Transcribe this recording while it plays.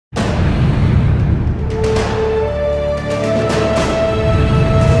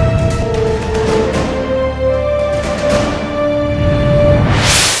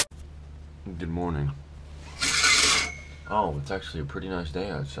It's actually a pretty nice day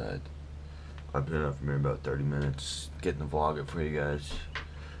outside. I've been up for maybe about 30 minutes getting the vlog up for you guys.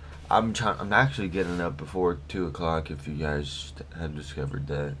 I'm actually getting up before 2 o'clock if you guys have discovered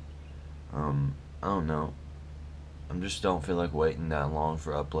that. I don't know. I just don't feel like waiting that long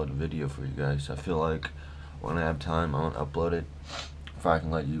for upload a video for you guys. I feel like when I have time, I want to upload it if I can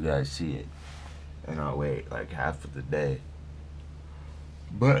let you guys see it. And I'll wait like half of the day.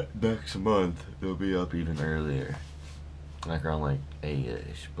 But next month, it'll be up even earlier. Like around like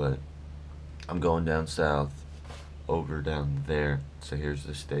 8-ish. But I'm going down south, over down there. So here's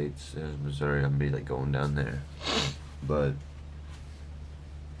the states, there's Missouri. I'm gonna be like going down there. But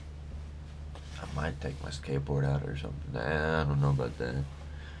I might take my skateboard out or something. I don't know about that.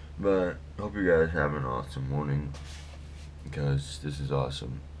 But I hope you guys have an awesome morning, because this is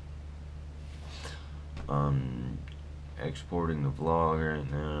awesome. Exporting the vlog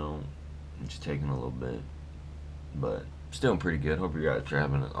right now. It's taking a little bit, but still pretty good. Hope you guys are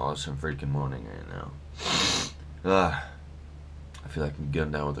having an awesome freaking morning right now. I feel like I'm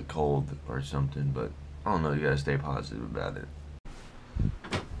getting down with a cold or something, but I don't know. You guys stay positive about it.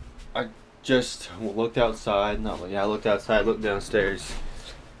 I just looked outside. I looked outside, looked downstairs,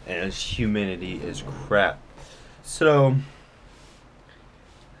 and humidity is crap. So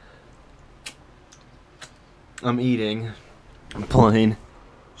I'm eating. I'm playing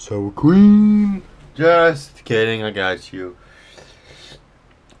Sour Cream. Just kidding, I got you.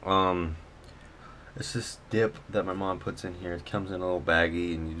 It's this dip that my mom puts in here. It comes in a little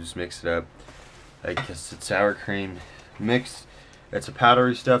baggie and you just mix it up. I guess it's sour cream mixed. It's a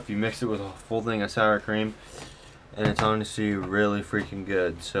powdery stuff. You mix it with a full thing of sour cream, and it's honestly really freaking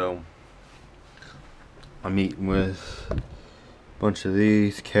good. So I'm eating with a bunch of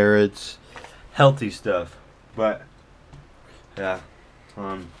these carrots, healthy stuff. But yeah, it's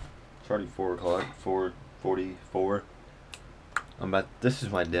already 4 o'clock, 4:44. This is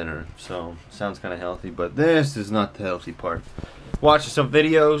my dinner, so sounds kind of healthy, but this is not the healthy part. Watching some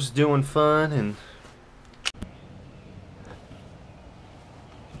videos, doing fun, and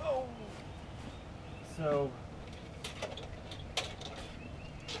so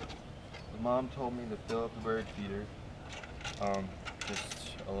my mom told me to fill up the bird feeder,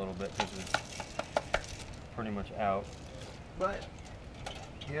 just a little bit because it's pretty much out. But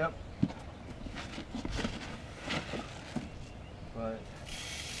yep. But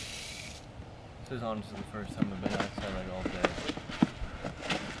this is honestly the first time I've been outside like all day.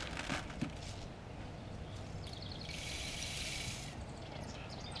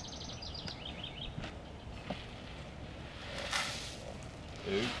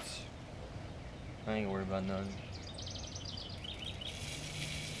 Oops. I ain't worried about none.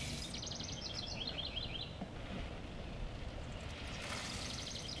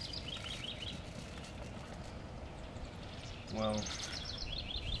 Well,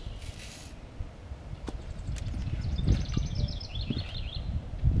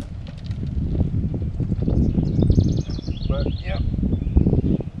 but yep.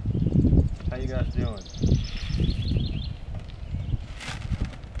 How you guys doing?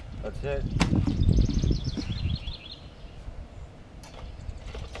 That's it.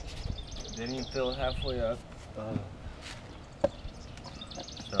 Didn't even fill it halfway up.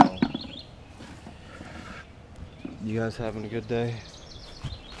 So, you guys having a good day?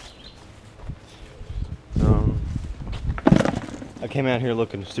 I came out here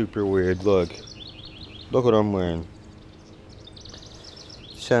looking super weird. Look what I'm wearing.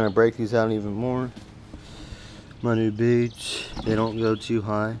 Just trying to break these out even more. My new boots, they don't go too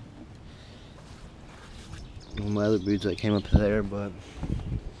high. Well, my other boots that came up there, but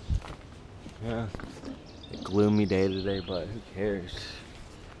yeah, a gloomy day today, but who cares?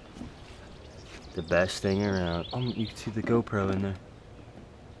 The best thing around. Oh, you can see the GoPro in there.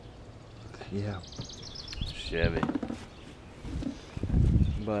 Yeah, Chevy.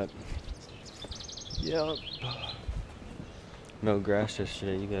 But yep, no grass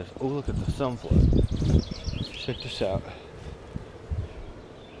yesterday. You guys. Oh, look at the sunflower. Check this out.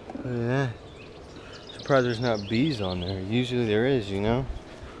 Look at that. Surprised there's not bees on there. Usually there is, you know.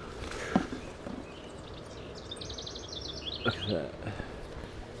 Look at that.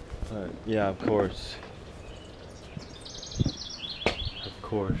 But yeah, of course. Of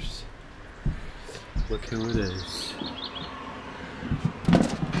course. Look who it is.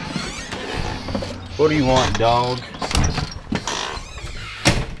 What do you want, dog?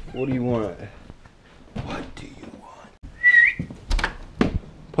 What do you want? What do you want?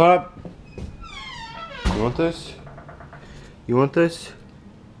 Pup! You want this? You want this?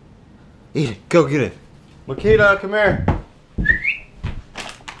 Eat it. Go get it. Makita, come here.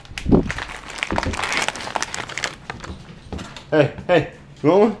 Hey, hey, you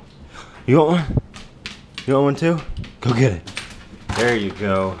want one? You want one? You want one too? Go get it. There you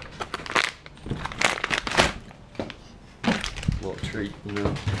go. Little treat, you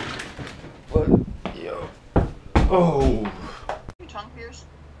know. What? Yo. Oh. Your tongue pierced?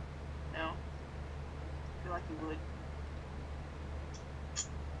 No. I feel like you would.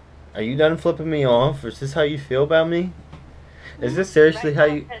 Are you done flipping me off? Is this how you feel about me? Is this seriously how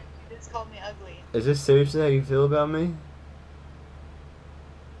you... You just called me ugly. Is this seriously how you feel about me?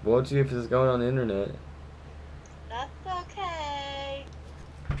 What'd you if it's going on the internet? That's okay.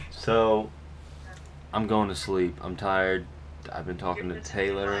 So, I'm going to sleep. I'm tired. I've been talking You're to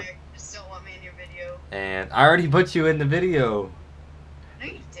Taylor. You just don't want me in your video. And I already put you in the video. No,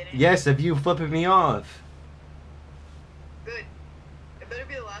 you didn't. Yes, of you flipping me off. Good. It better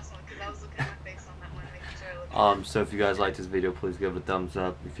be the last one, because I was looking at my face on that one, making sure I looked at So if you guys like this video, please give it a thumbs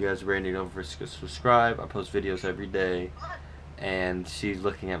up. If you guys are ready to know for subscribe, I post videos every day. And she's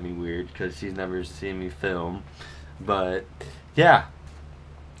looking at me weird because she's never seen me film. But yeah,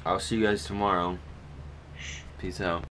 I'll see you guys tomorrow. Peace out.